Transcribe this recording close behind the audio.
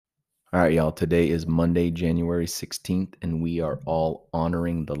All right, y'all. Today is Monday, January 16th, and we are all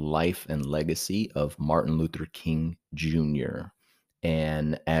honoring the life and legacy of Martin Luther King Jr.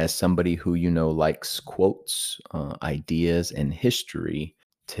 And as somebody who likes quotes, ideas, and history,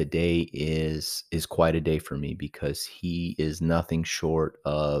 today is quite a day for me because he is nothing short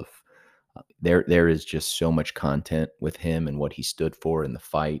of there is just so much content with him and what he stood for in the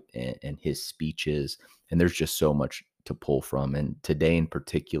fight and his speeches. And there's just so much to pull from. And today in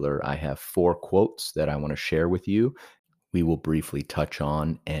particular, I have four quotes that I want to share with you. We will briefly touch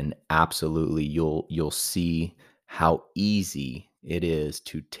on, and absolutely you'll see how easy it is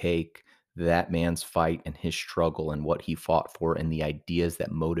to take that man's fight and his struggle and what he fought for and the ideas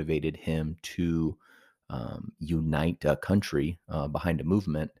that motivated him to unite a country behind a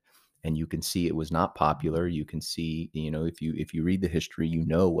movement. And you can see it was not popular. You can see, if you read the history,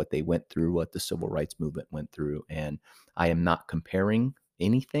 what they went through, what the civil rights movement went through. And I am not comparing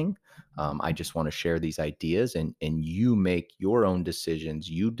anything. I just want to share these ideas, and you make your own decisions.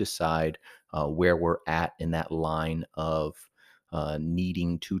 You decide where we're at in that line of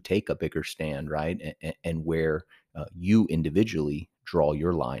needing to take a bigger stand, right? And where you individually draw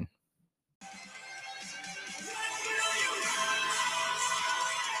your line.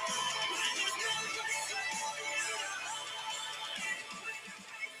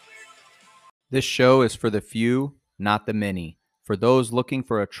 This show is for the few, not the many, for those looking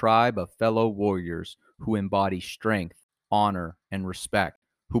for a tribe of fellow warriors who embody strength, honor, and respect,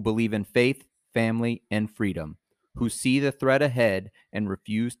 who believe in faith, family, and freedom, who see the threat ahead and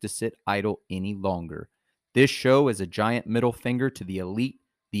refuse to sit idle any longer. This show is a giant middle finger to the elite,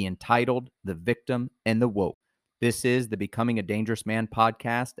 the entitled, the victim, and the woke. This is the Becoming a Dangerous Man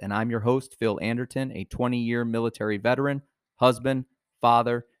podcast, and I'm your host, Phil Anderton, a 20-year military veteran, husband,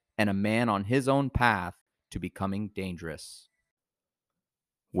 father, and a man on his own path to becoming dangerous.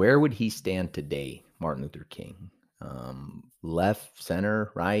 Where would he stand today, Martin Luther King? Left,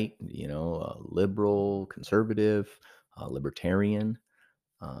 center, right? Liberal, conservative, libertarian.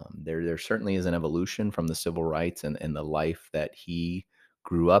 There certainly is an evolution from the civil rights and the life that he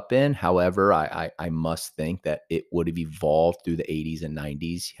grew up in. However, I must think that it would have evolved through the 80s and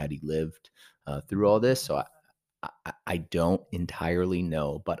 90s had he lived through all this. So I don't entirely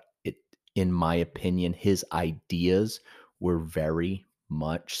know, but in my opinion, his ideas were very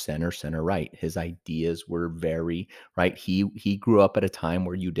much center right. His ideas were very right. He grew up at a time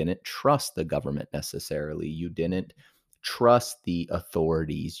where you didn't trust the government necessarily. You didn't trust the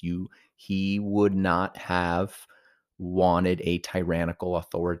authorities. He would not have wanted a tyrannical,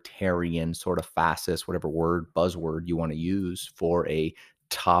 authoritarian, sort of fascist, whatever buzzword you want to use for a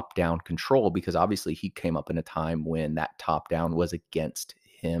top down control, because obviously he came up in a time when that top down was against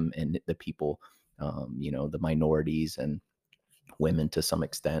him and the people, the minorities and women to some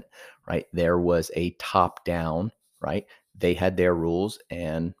extent, right? There was a top down, right? They had their rules,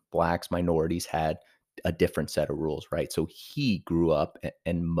 and blacks, minorities had a different set of rules, right? So he grew up,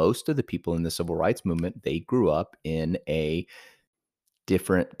 and most of the people in the civil rights movement, they grew up in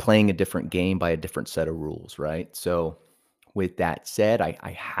playing a different game by a different set of rules, right? So with that said,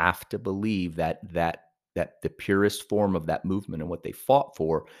 I have to believe that the purest form of that movement and what they fought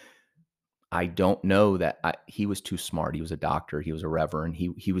for, I don't know that he was too smart. He was a doctor. He was a reverend.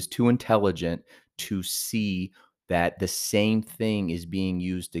 He was too intelligent to see that the same thing is being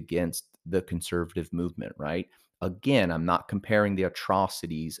used against the conservative movement, right? Again, I'm not comparing the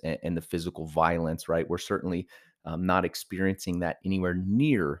atrocities and the physical violence, right? We're certainly not experiencing that anywhere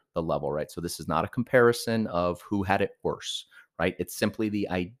near the level, right? So this is not a comparison of who had it worse, right? It's simply the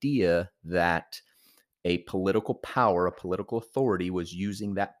idea that a political power, a political authority was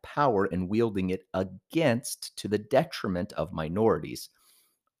using that power and wielding it against to the detriment of minorities.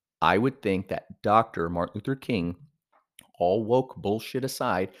 I would think that Dr. Martin Luther King, all woke bullshit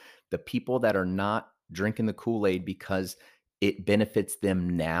aside, the people that are not drinking the Kool-Aid because it benefits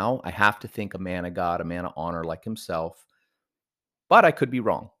them now, I have to think a man of God, a man of honor like himself. But I could be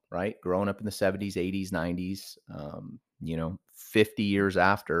wrong, right? Growing up in the 70s, 80s, 90s, 50 years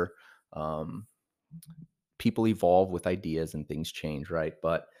after, um, people evolve with ideas and things change, right?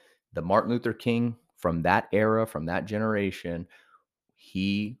 But the Martin Luther King from that era, from that generation,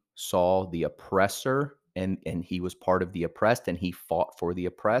 he saw the oppressor, and he was part of the oppressed, and he fought for the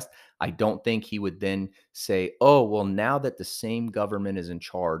oppressed. I don't think he would then say, oh, well, now that the same government is in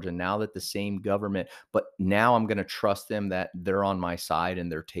charge, and now that the same government, but now I'm going to trust them that they're on my side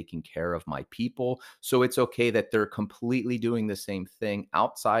and they're taking care of my people. So it's okay that they're completely doing the same thing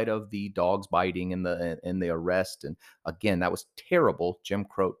outside of the dogs biting and the arrest. And again, that was terrible. Jim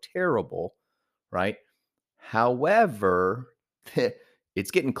Crow, terrible, right? However,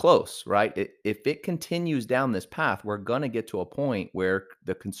 It's getting close, right? If it continues down this path, we're going to get to a point where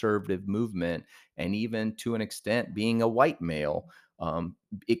the conservative movement, and even to an extent being a white male,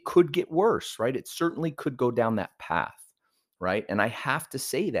 it could get worse, right? It certainly could go down that path, right? And I have to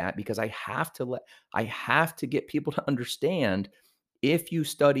say that because I have to get people to understand, if you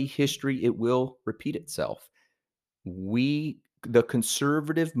study history, it will repeat itself. We The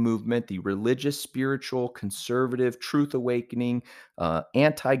conservative movement, the religious, spiritual, conservative, truth awakening,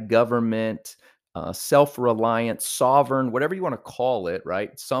 anti-government, self-reliant, sovereign, whatever you want to call it,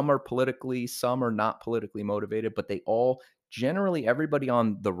 right? Some are politically, some are not politically motivated, but they all, generally everybody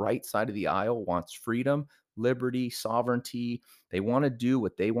on the right side of the aisle, wants freedom, liberty, sovereignty. They want to do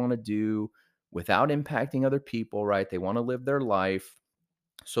what they want to do without impacting other people, right? They want to live their life.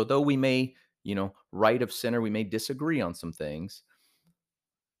 So though we may, right of center, we may disagree on some things,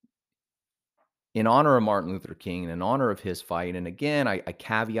 in honor of Martin Luther King and in honor of his fight. And again, I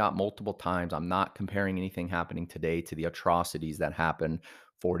caveat multiple times, I'm not comparing anything happening today to the atrocities that happened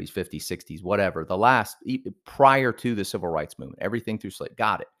 40s, 50s, 60s, whatever. Prior to the civil rights movement, everything through slave.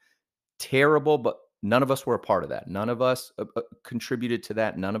 Got it. Terrible, but none of us were a part of that. None of us contributed to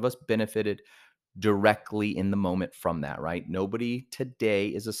that. None of us benefited directly in the moment from that, right? Nobody today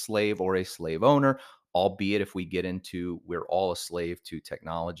is a slave or a slave owner, albeit if we get into, we're all a slave to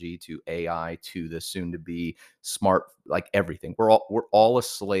technology, to AI, to the soon to be smart, like everything. We're all a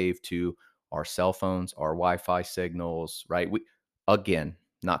slave to our cell phones, our Wi-Fi signals, right? Again,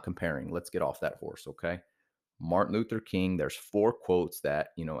 not comparing. Let's get off that horse, okay? Martin Luther King, there's four quotes that,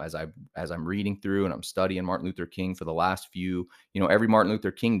 as I'm reading through and I'm studying Martin Luther King for the last few, every Martin Luther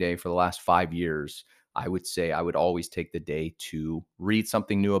King day for the last 5 years, I would say I would always take the day to read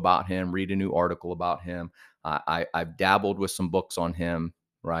something new about him, read a new article about him. I've dabbled with some books on him,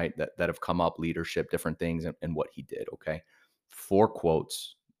 right? That have come up, leadership, different things, and what he did. Okay. Four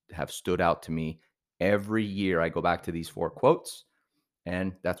quotes have stood out to me every year. I go back to these four quotes,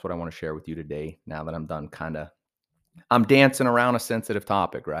 and that's what I want to share with you today. Now that I'm done, I'm dancing around a sensitive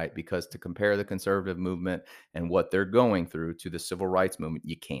topic, right? Because to compare the conservative movement and what they're going through to the civil rights movement,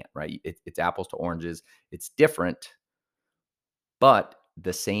 you can't, right? It's apples to oranges. It's different, but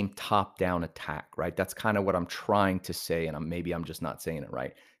the same top-down attack, right? That's kind of what I'm trying to say, and maybe I'm just not saying it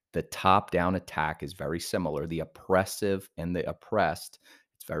right. The top-down attack is very similar. The oppressive and the oppressed,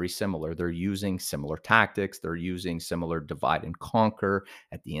 it's very similar. They're using similar tactics. They're using similar divide and conquer.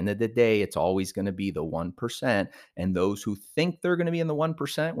 At the end of the day, it's always going to be the 1%, and those who think they're going to be in the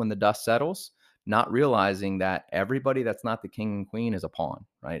 1% when the dust settles, not realizing that everybody that's not the king and queen is a pawn,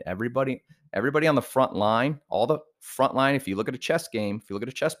 right? Everybody on the front line, all the front line, if you look at a chess game, if you look at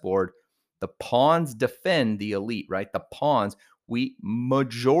a chessboard, the pawns defend the elite, right? The pawns,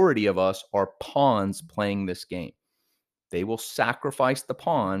 majority of us are pawns playing this game. They will sacrifice the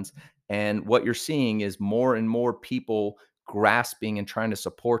pawns. And what you're seeing is more and more people grasping and trying to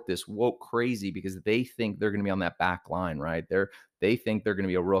support this woke crazy because they think they're going to be on that back line, right? They think they're going to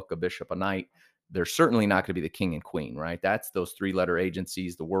be a rook, a bishop, a knight. They're certainly not going to be the king and queen, right? That's those three-letter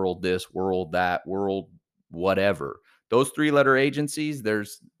agencies, the world this, world that, world whatever. Those three-letter agencies,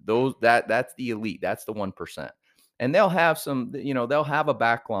 there's those that's the elite. That's the 1%. And they'll have they'll have a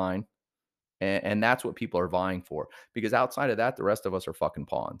back line, and that's what people are vying for. Because outside of that, the rest of us are fucking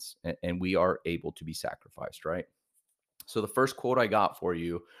pawns, and we are able to be sacrificed, right? So the first quote I got for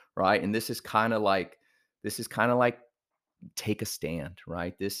you, right? And this is kind of like take a stand,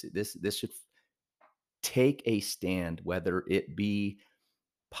 right? This should take a stand, whether it be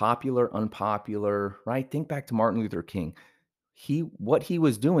popular, unpopular, right? Think back to Martin Luther King. What he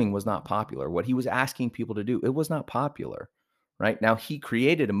was doing was not popular. What he was asking people to do, it was not popular. Right now, he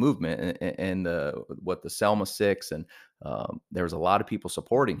created a movement, and the Selma Six, and there was a lot of people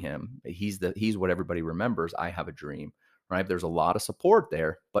supporting him. He's what everybody remembers. I have a dream, right? There's a lot of support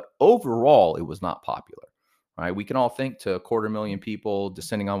there, but overall, it was not popular. Right? We can all think to 250,000 people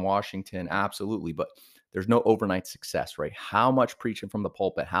descending on Washington, absolutely, but there's no overnight success, right? How much preaching from the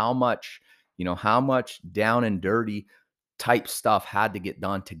pulpit? How much down and dirty type stuff had to get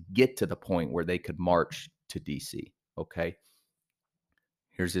done to get to the point where they could march to DC. Okay.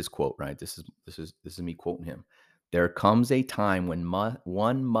 Here's his quote, right? This is me quoting him. There comes a time when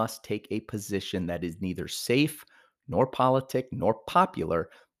one must take a position that is neither safe nor politic nor popular,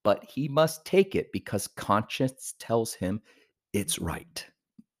 but he must take it because conscience tells him it's right.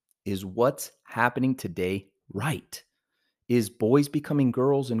 Is what's happening today right? Is boys becoming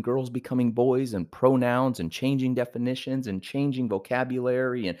girls and girls becoming boys, and pronouns and changing definitions and changing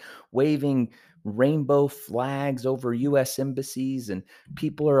vocabulary and waving rainbow flags over US embassies, and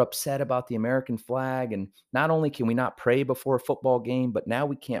people are upset about the American flag. And not only can we not pray before a football game, but now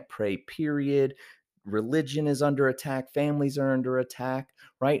we can't pray, period. Religion is under attack, families are under attack,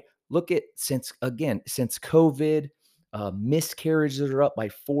 right? Look at, since COVID, miscarriages are up by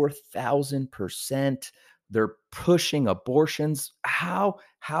 4,000%. They're pushing abortions. How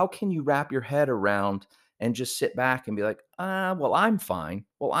can you wrap your head around and just sit back and be like, well, I'm fine.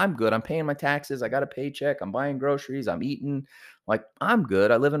 Well, I'm good. I'm paying my taxes. I got a paycheck. I'm buying groceries. I'm eating. Like, I'm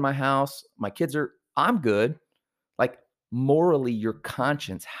good. I live in my house. My kids are, I'm good. Like, morally, your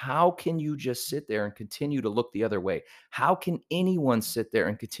conscience, how can you just sit there and continue to look the other way? How can anyone sit there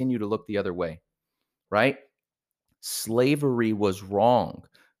and continue to look the other way? Right? Slavery was wrong.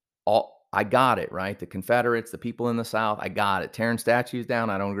 All I got it, right? The Confederates, the people in the South, I got it. Tearing statues down,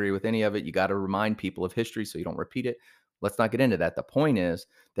 I don't agree with any of it. You got to remind people of history so you don't repeat it. Let's not get into that. The point is,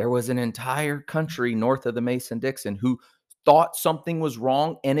 there was an entire country north of the Mason Dixon who thought something was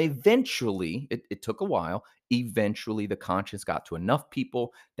wrong. And eventually, it took a while. Eventually, the conscience got to enough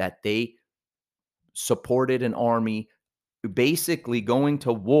people that they supported an army basically going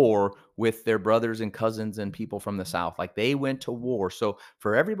to war with their brothers and cousins and people from the South. Like, they went to war. So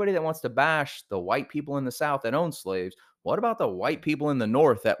for everybody that wants to bash the white people in the South that owned slaves, what about the white people in the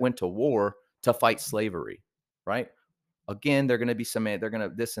North that went to war to fight slavery? Right? Again, they're going to be some, they're going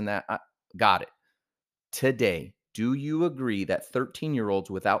to this and that. Got it. Today, do you agree that 13-year-olds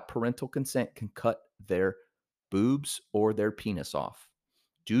without parental consent can cut their boobs or their penis off?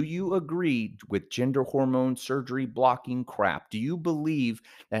 Do you agree with gender hormone surgery blocking crap? Do you believe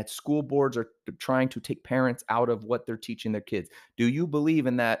that school boards are trying to take parents out of what they're teaching their kids? Do you believe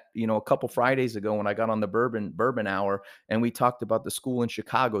in that? A couple Fridays ago when I got on the bourbon hour and we talked about the school in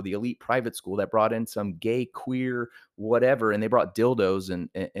Chicago, the elite private school that brought in some gay, queer, whatever, and they brought dildos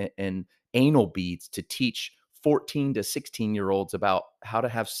and anal beads to teach 14 to 16-year-olds about how to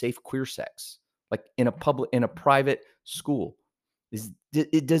have safe queer sex, like in a private school.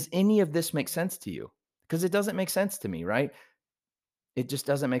 Does any of this make sense to you? Because it doesn't make sense to me, right? It just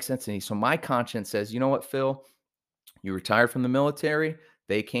doesn't make sense to me. So my conscience says, you know what, Phil? You retired from the military.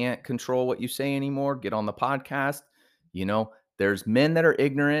 They can't control what you say anymore. Get on the podcast. There's men that are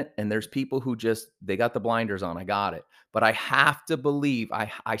ignorant and there's people who just, they got the blinders on. I got it. But I have to believe,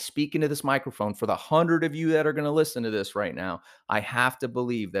 I speak into this microphone for the 100 of you that are going to listen to this right now. I have to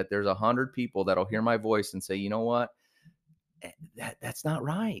believe that there's 100 people that'll hear my voice and say, you know what? That's not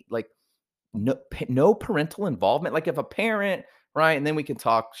right. Like, no parental involvement. Like, if a parent, right, and then we can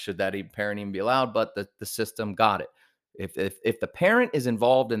talk, should that parent even be allowed? But the system got it. If the parent is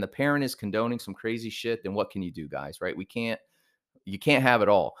involved and the parent is condoning some crazy shit, then what can you do, guys? Right? You can't have it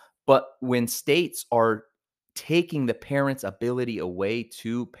all. But when states are taking the parent's ability away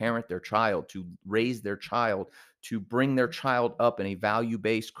to parent their child, to raise their child, to bring their child up in a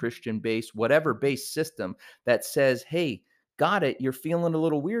value-based, Christian-based, whatever-based system that says, hey, got it, you're feeling a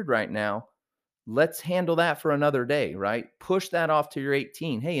little weird right now. Let's handle that for another day, right? Push that off to your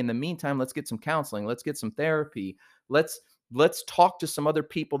 18. Hey, in the meantime, let's get some counseling. Let's get some therapy. Let's let's talk to some other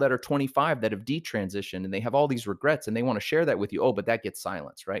people that are 25 that have detransitioned and they have all these regrets and they want to share that with you. Oh, but that gets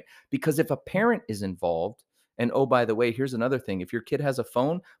silenced, right? Because if a parent is involved, and oh, by the way, here's another thing. If your kid has a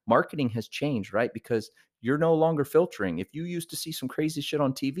phone, marketing has changed, right? Because you're no longer filtering. If you used to see some crazy shit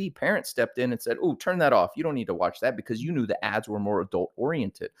on TV, parents stepped in and said, oh, turn that off. You don't need to watch that, because you knew the ads were more adult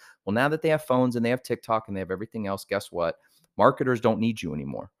oriented. Well, now that they have phones and they have TikTok and they have everything else, guess what? Marketers don't need you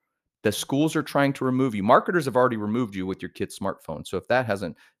anymore. The schools are trying to remove you. Marketers have already removed you with your kid's smartphone. So if that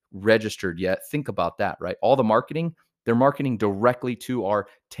hasn't registered yet, think about that, right? All the marketing, they're marketing directly to our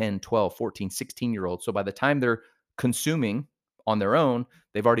 10, 12, 14, 16-year-olds. So by the time they're consuming on their own,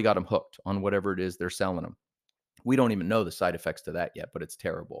 they've already got them hooked on whatever it is they're selling them. We don't even know the side effects to that yet, but it's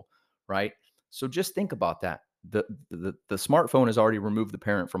terrible, right? So just think about that. The smartphone has already removed the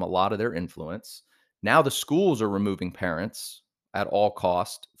parent from a lot of their influence. Now the schools are removing parents at all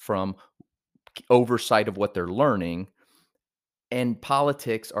cost from oversight of what they're learning, and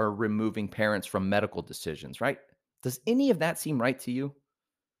politics are removing parents from medical decisions, right? Does any of that seem right to you?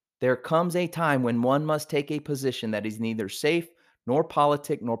 There comes a time when one must take a position that is neither safe nor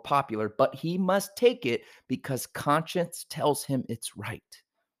politic nor popular, but he must take it because conscience tells him it's right.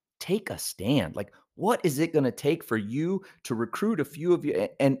 Take a stand. Like, what is it going to take for you to recruit a few of you?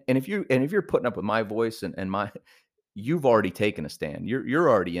 And if you're putting up with my voice and my, you've already taken a stand. You're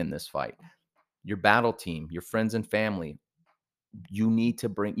already in this fight. Your battle team, your friends and family, you need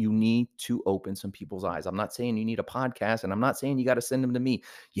to open some people's eyes. I'm not saying you need a podcast, and I'm not saying you got to send them to me.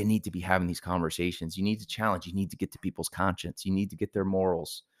 You need to be having these conversations. You need to challenge. You need to get to people's conscience. You need to get their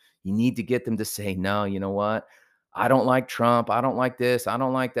morals. You need to get them to say, no, you know what? I don't like Trump. I don't like this. I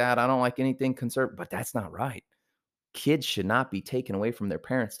don't like that. I don't like anything conservative. But that's not right. Kids should not be taken away from their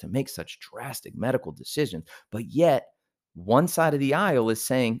parents to make such drastic medical decisions. But yet, one side of the aisle is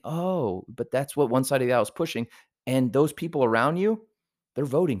saying, oh, but that's what one side of the aisle is pushing. And those people around you, they're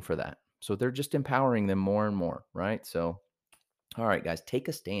voting for that. So they're just empowering them more and more, right? So, all right, guys, take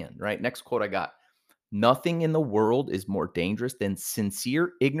a stand, right? Next quote I got: nothing in the world is more dangerous than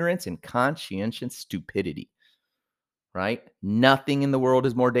sincere ignorance and conscientious stupidity, right? Nothing in the world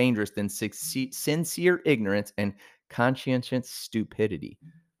is more dangerous than sincere ignorance and conscientious stupidity.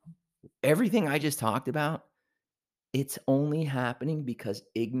 Everything I just talked about, it's only happening because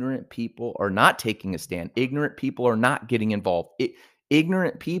ignorant people are not taking a stand. Ignorant people are not getting involved.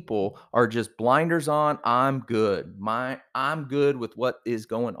 Ignorant people are just blinders on. I'm good. I'm good with what is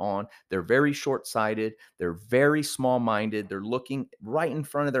going on. They're very short-sighted. They're very small-minded. They're looking right in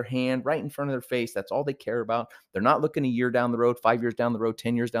front of their hand, right in front of their face. That's all they care about. They're not looking a year down the road, 5 years down the road,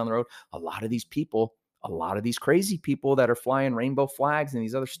 10 years down the road. A lot of these people, a lot of these crazy people that are flying rainbow flags and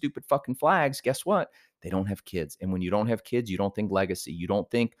these other stupid fucking flags, guess what? They don't have kids. And when you don't have kids, you don't think legacy. You don't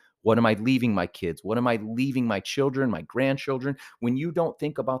think, what am I leaving my kids? What am I leaving my children, my grandchildren? When you don't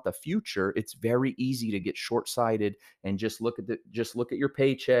think about the future, it's very easy to get short-sighted and just look at your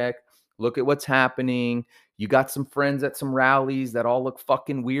paycheck, look at what's happening. You got some friends at some rallies that all look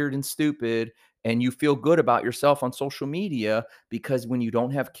fucking weird and stupid, and you feel good about yourself on social media because when you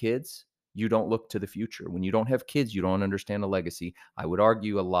don't have kids, you don't look to the future. When you don't have kids, you don't understand the legacy. I would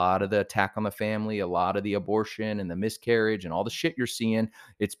argue a lot of the attack on the family, a lot of the abortion and the miscarriage and all the shit you're seeing,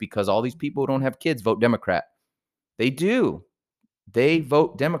 it's because all these people who don't have kids vote Democrat. They do. They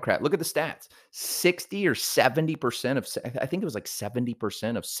vote Democrat. Look at the stats. 60 or 70% of, I think it was like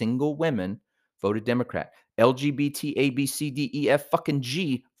 70% of single women voted Democrat. LGBT, A, B, C, D, E, F, fucking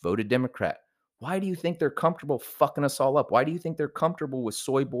G voted Democrat. Why do you think they're comfortable fucking us all up? Why do you think they're comfortable with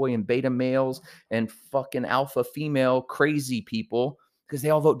soy boy and beta males and fucking alpha female crazy people? Because they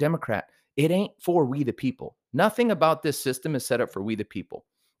all vote Democrat. It ain't for we the people. Nothing about this system is set up for we the people.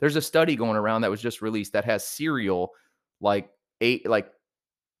 There's a study going around that was just released that has cereal like eight, like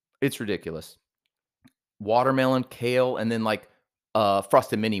it's ridiculous. Watermelon, kale, and then like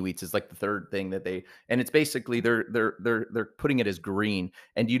frosted mini wheats is like the third thing that they, and it's basically they're putting it as green.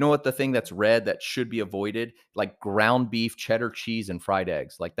 And do you know what the thing that's red that should be avoided? Like ground beef, cheddar cheese, and fried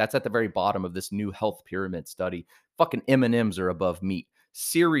eggs. Like that's at the very bottom of this new health pyramid study. Fucking M&Ms are above meat.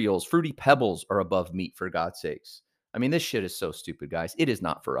 Cereals, fruity pebbles are above meat, for God's sakes. I mean, this shit is so stupid, guys. It is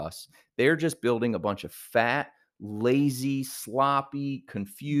not for us. They're just building a bunch of fat, lazy, sloppy,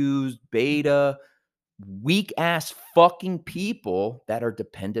 confused, beta, weak ass fucking people that are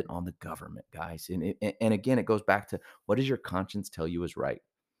dependent on the government, guys. And again, it goes back to, what does your conscience tell you is right?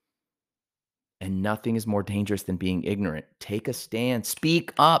 And nothing is more dangerous than being ignorant. Take a stand,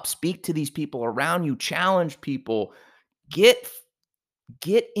 speak up, speak to these people around you, challenge people, get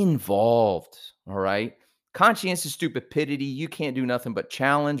get involved. All right. Conscientious stupidity. You can't do nothing but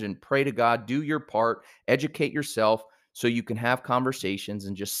challenge and pray to God, do your part, educate yourself so you can have conversations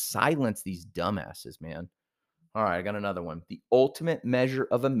and just silence these dumbasses, man. All right, I got another one. The ultimate measure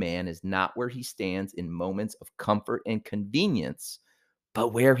of a man is not where he stands in moments of comfort and convenience, but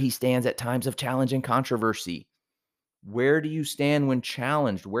where he stands at times of challenge and controversy. Where do you stand when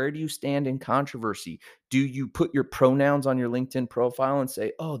challenged? Where do you stand in controversy? Do you put your pronouns on your LinkedIn profile and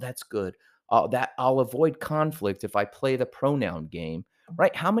say, "Oh, that's good. That I'll avoid conflict if I play the pronoun game."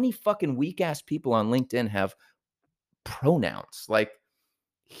 Right? How many fucking weak ass people on LinkedIn have pronouns? Like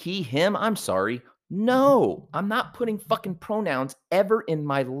he, him, I'm sorry. No, I'm not putting fucking pronouns ever in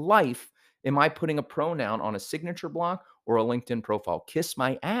my life. Am I putting a pronoun on a signature block or a LinkedIn profile? Kiss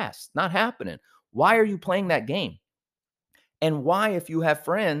my ass. Not happening. Why are you playing that game? And why, if you have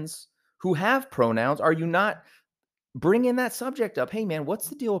friends who have pronouns, are you not bringing that subject up? Hey, man, what's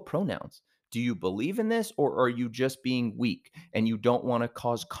the deal with pronouns? Do you believe in this, or are you just being weak and you don't want to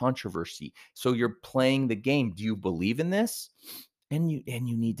cause controversy? So you're playing the game. Do you believe in this? And you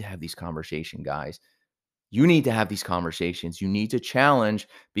need to have these conversations, guys. You need to have these conversations. You need to challenge,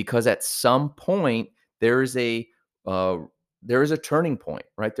 because at some point there is a uh, there is a turning point,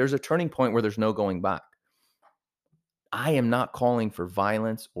 right? There's a turning point where there's no going back. I am not calling for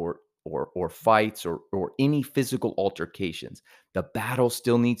violence or fights or any physical altercations. The battle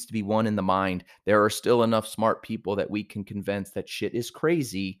still needs to be won in the mind. There are still enough smart people that we can convince that shit is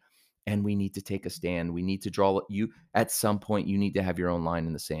crazy and we need to take a stand. We need to draw you at some point. You need to have your own line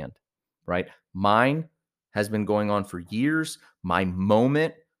in the sand, right? Mine has been going on for years. My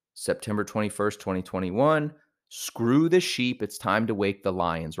moment, September 21st, 2021, Screw the sheep. It's time to wake the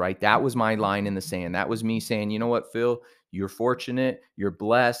lions, right? That was my line in the sand. That was me saying, you know what, Phil, you're fortunate, you're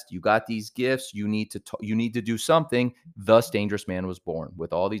blessed, you got these gifts, you need to do something. Thus Dangerous Man was born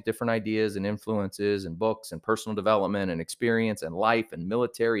with all these different ideas and influences and books and personal development and experience and life and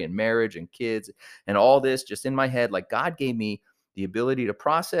military and marriage and kids and all this just in my head. Like God gave me the ability to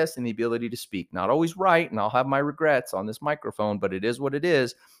process and the ability to speak. Not always right, and I'll have my regrets on this microphone, but it is what it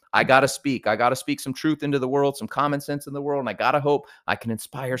is. I got to speak. I got to speak some truth into the world, some common sense in the world. And I got to hope I can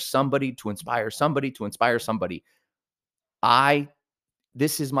inspire somebody to inspire somebody to inspire somebody. I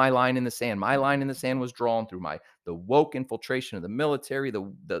This is my line in the sand. My line in the sand was drawn through the woke infiltration of the military,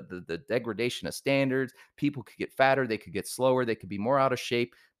 the degradation of standards. People could get fatter, they could get slower, they could be more out of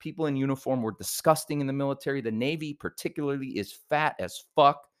shape. People in uniform were disgusting in the military. The Navy, particularly, is fat as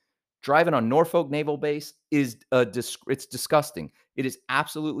fuck. Driving on Norfolk Naval Base is it's disgusting. It is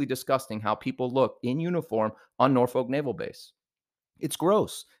absolutely disgusting how people look in uniform on Norfolk Naval Base. It's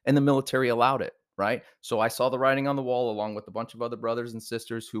gross. And the military allowed it, right? So I saw the writing on the wall along with a bunch of other brothers and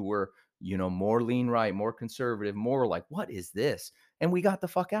sisters who were, more lean right, more conservative, more like, what is this? And we got the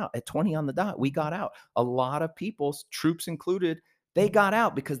fuck out at 20 on the dot. We got out. A lot of people, troops included, they got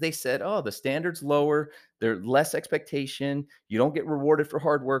out because they said, oh, the standard's lower. There's less expectation. You don't get rewarded for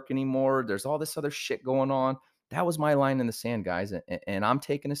hard work anymore. There's all this other shit going on. That was my line in the sand, guys. And I'm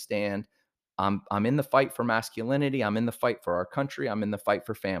taking a stand. I'm in the fight for masculinity. I'm in the fight for our country. I'm in the fight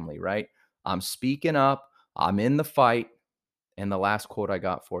for family, right? I'm speaking up. I'm in the fight. And the last quote I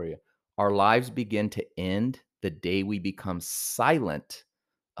got for you: our lives begin to end the day we become silent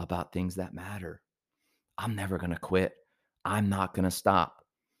about things that matter. I'm never going to quit. I'm not going to stop.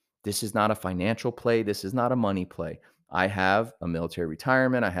 This is not a financial play. This is not a money play. I have a military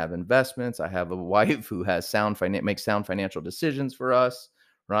retirement. I have investments. I have a wife who has makes sound financial decisions for us,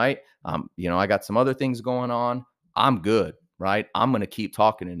 right? I got some other things going on. I'm good, right? I'm going to keep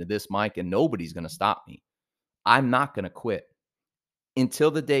talking into this mic and nobody's going to stop me. I'm not going to quit until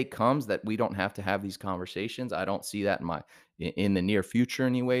the day comes that we don't have to have these conversations. I don't see that in the near future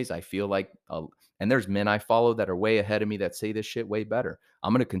anyways. I feel like and there's men I follow that are way ahead of me that say this shit way better.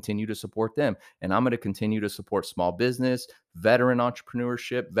 I'm going to continue to support them, and I'm going to continue to support small business, veteran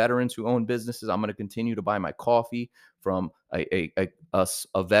entrepreneurship, veterans who own businesses. I'm going to continue to buy my coffee from a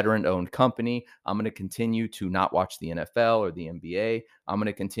veteran owned company. I'm going to continue to not watch the NFL or the NBA. I'm going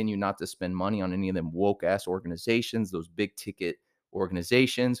to continue not to spend money on any of them woke ass organizations, those big ticket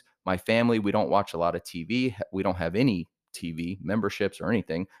organizations. My family, we don't watch a lot of TV. We don't have any TV memberships or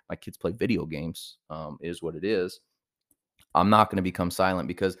anything. My kids play video games, is what it is. I'm not going to become silent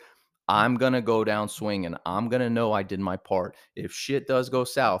because I'm going to go down swinging. I'm going to know I did my part. If shit does go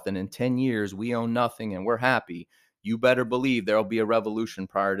south and in 10 years we own nothing and we're happy, you better believe there'll be a revolution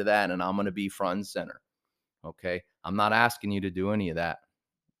prior to that, and I'm going to be front and center. Okay. I'm not asking you to do any of that.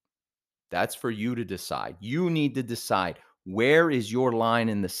 That's for you to decide. You need to decide, where is your line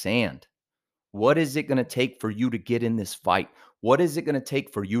in the sand? What is it going to take for you to get in this fight? What is it going to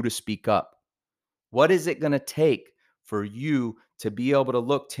take for you to speak up? What is it going to take for you to be able to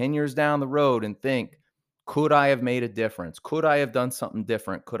look 10 years down the road and think, could I have made a difference? Could I have done something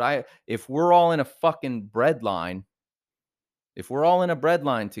different? If we're all in a fucking bread line, if we're all in a bread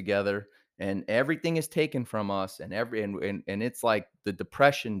line together and everything is taken from us and it's like the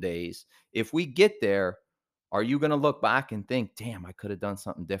depression days, if we get there, are you going to look back and think, damn, I could have done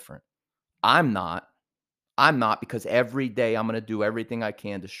something different? I'm not. I'm not, because every day I'm going to do everything I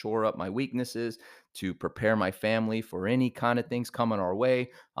can to shore up my weaknesses, to prepare my family for any kind of things coming our way.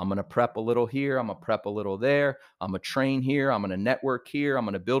 I'm going to prep a little here. I'm going to prep a little there. I'm going to train here. I'm going to network here. I'm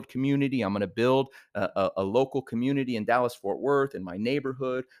going to build community. I'm going to build a local community in Dallas, Fort Worth, in my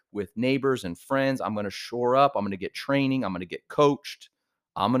neighborhood with neighbors and friends. I'm going to shore up. I'm going to get training. I'm going to get coached.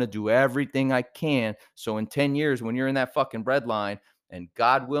 I'm going to do everything I can. So in 10 years, when you're in that fucking breadline, and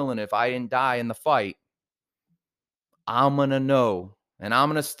God willing, if I didn't die in the fight, I'm going to know, and I'm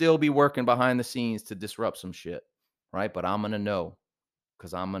going to still be working behind the scenes to disrupt some shit, right? But I'm going to know,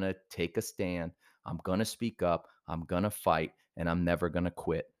 because I'm going to take a stand. I'm going to speak up. I'm going to fight, and I'm never going to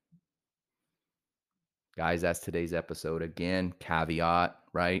quit. Guys, that's today's episode. Again, caveat,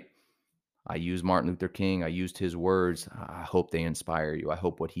 right? I used Martin Luther King. I used his words. I hope they inspire you. I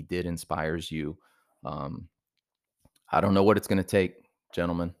hope what he did inspires you. Um, I don't know what it's going to take,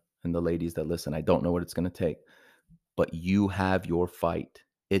 gentlemen and the ladies that listen. I don't know what it's going to take. But you have your fight.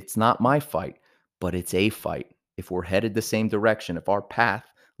 It's not my fight, but it's a fight. If we're headed the same direction, if our path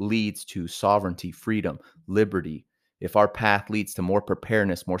leads to sovereignty, freedom, liberty, if our path leads to more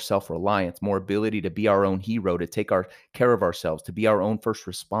preparedness, more self-reliance, more ability to be our own hero, to take care of ourselves, to be our own first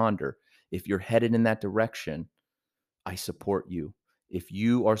responder, if you're headed in that direction, I support you. If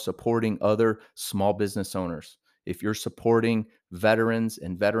you are supporting other small business owners, if you're supporting veterans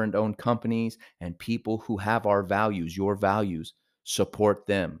and veteran owned companies and people who have our values, your values, support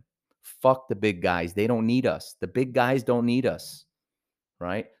them. Fuck the big guys. They don't need us. The big guys don't need us,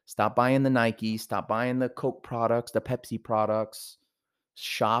 right? Stop buying the Nikes, stop buying the Coke products, the Pepsi products.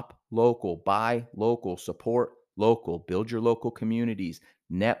 Shop local, buy local, support local, build your local communities,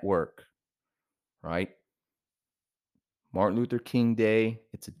 network, right? Martin Luther King Day,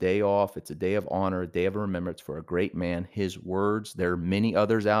 it's a day off, it's a day of honor, a day of remembrance for a great man. His words, there are many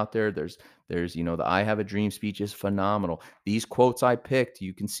others out there. There's, the I have a dream speech is phenomenal. These quotes I picked,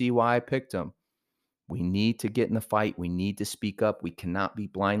 you can see why I picked them. We need to get in the fight. We need to speak up. We cannot be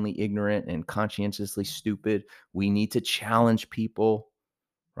blindly ignorant and conscientiously stupid. We need to challenge people,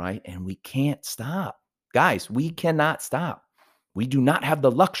 right? And we can't stop. Guys, we cannot stop. We do not have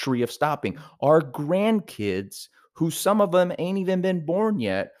the luxury of stopping. Our grandkids, who some of them ain't even been born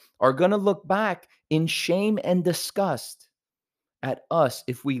yet, are going to look back in shame and disgust at us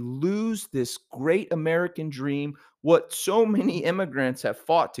if we lose this great American dream, what so many immigrants have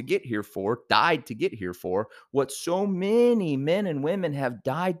fought to get here for, died to get here for, what so many men and women have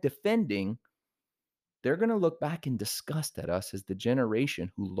died defending. They're going to look back in disgust at us as the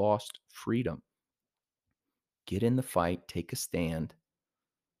generation who lost freedom. Get in the fight, take a stand,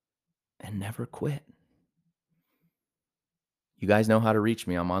 and never quit. You guys know how to reach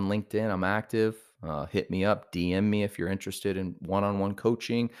me. I'm on LinkedIn. I'm active. Hit me up, DM me if you're interested in one-on-one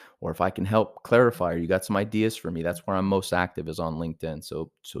coaching, or if I can help clarify, or you got some ideas for me. That's where I'm most active, is on LinkedIn.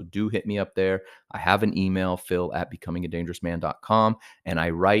 So do hit me up there. I have an email, phil@becomingadangerousman.com, and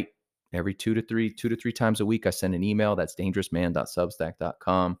I write every two to three times a week. I send an email. That's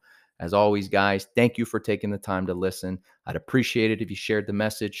dangerousman.substack.com. As always, guys, thank you for taking the time to listen. I'd appreciate it if you shared the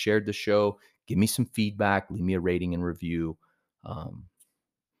message, shared the show. Give me some feedback. Leave me a rating and review. Um,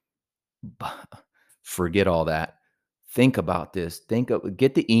 Forget all that. Think about this.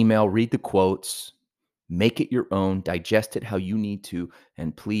 Get the email, read the quotes, make it your own, digest it how you need to.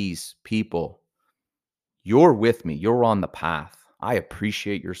 And please, people, you're with me. You're on the path. I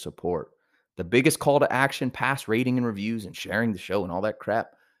appreciate your support. The biggest call to action, past rating and reviews and sharing the show and all that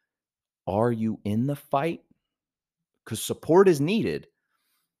crap. Are you in the fight? Because support is needed.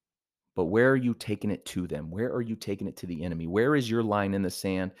 But where are you taking it to them? Where are you taking it to the enemy? Where is your line in the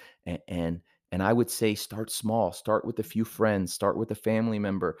sand? And I would say start small. Start with a few friends. Start with a family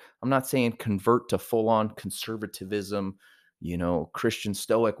member. I'm not saying convert to full on conservatism, Christian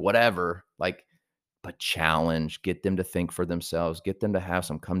stoic, whatever. But challenge. Get them to think for themselves. Get them to have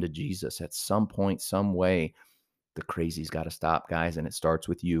some come to Jesus at some point, some way. The crazy's got to stop, guys, and it starts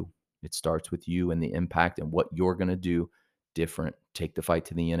with you. It starts with you and the impact and what you're going to do different. Take the fight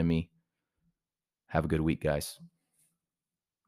to the enemy. Have a good week, guys.